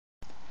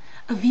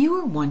A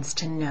viewer wants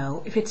to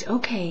know if it's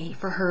okay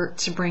for her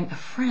to bring a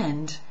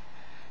friend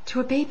to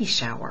a baby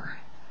shower.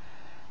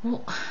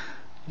 Well,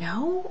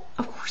 no,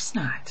 of course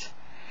not.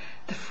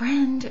 The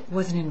friend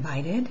wasn't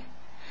invited.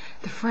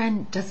 The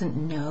friend doesn't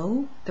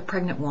know the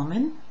pregnant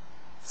woman,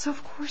 so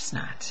of course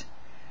not.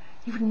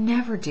 You would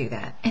never do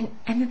that. And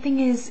the thing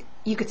is,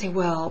 you could say,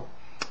 well,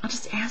 I'll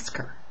just ask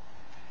her.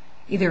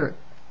 Either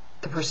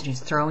the person who's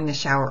throwing the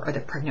shower or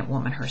the pregnant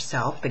woman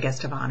herself, the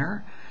guest of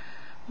honor.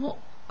 Well,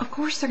 of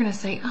course they're going to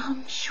say,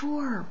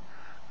 sure.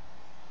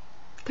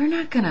 They're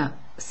not going to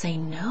say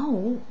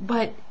no,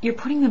 but you're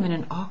putting them in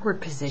an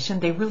awkward position.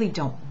 They really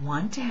don't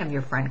want to have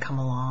your friend come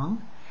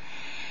along.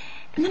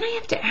 And then I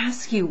have to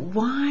ask you,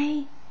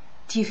 why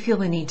do you feel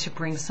the need to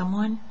bring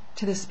someone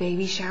to this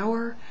baby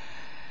shower?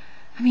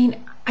 I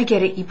mean, I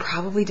get it. You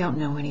probably don't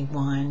know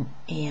anyone,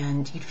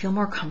 and you'd feel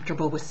more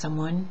comfortable with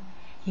someone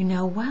you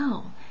know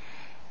well.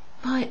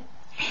 But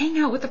hang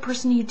out with the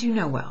person you do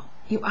know well.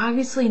 You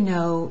obviously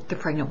know the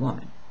pregnant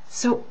woman.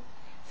 So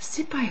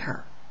sit by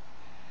her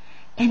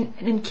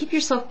and keep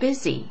yourself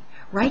busy.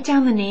 Write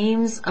down the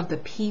names of the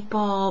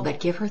people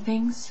that give her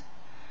things.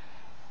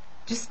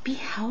 Just be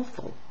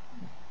helpful.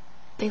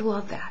 They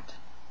love that.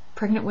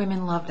 Pregnant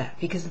women love that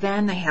because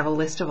then they have a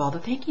list of all the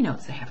thank you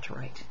notes they have to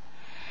write.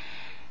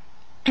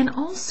 And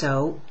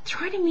also,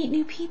 try to meet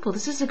new people.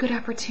 This is a good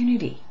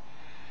opportunity.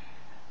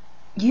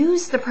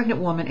 Use the pregnant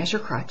woman as your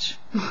crutch.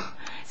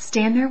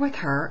 Stand there with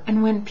her,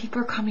 and when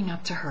people are coming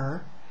up to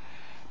her,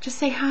 just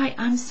say, hi,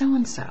 I'm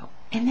so-and-so.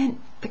 And then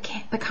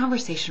the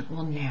conversation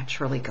will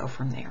naturally go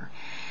from there.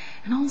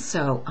 And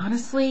also,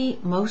 honestly,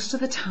 most of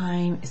the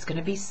time is going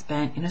to be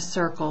spent in a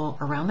circle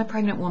around the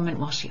pregnant woman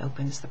while she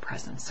opens the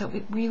presents. So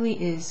it really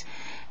is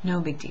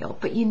no big deal.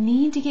 But you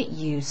need to get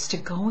used to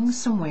going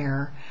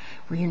somewhere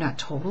where you're not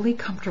totally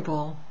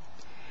comfortable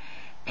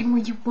and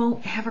where you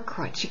won't have a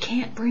crutch. You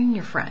can't bring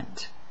your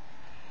friend.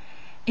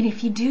 And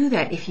if you do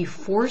that, if you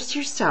force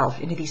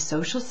yourself into these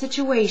social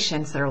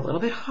situations that are a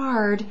little bit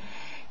hard,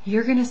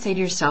 you're going to say to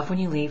yourself when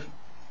you leave,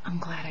 I'm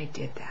glad I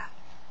did that.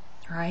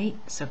 All right?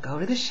 So go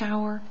to the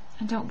shower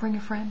and don't bring a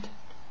friend.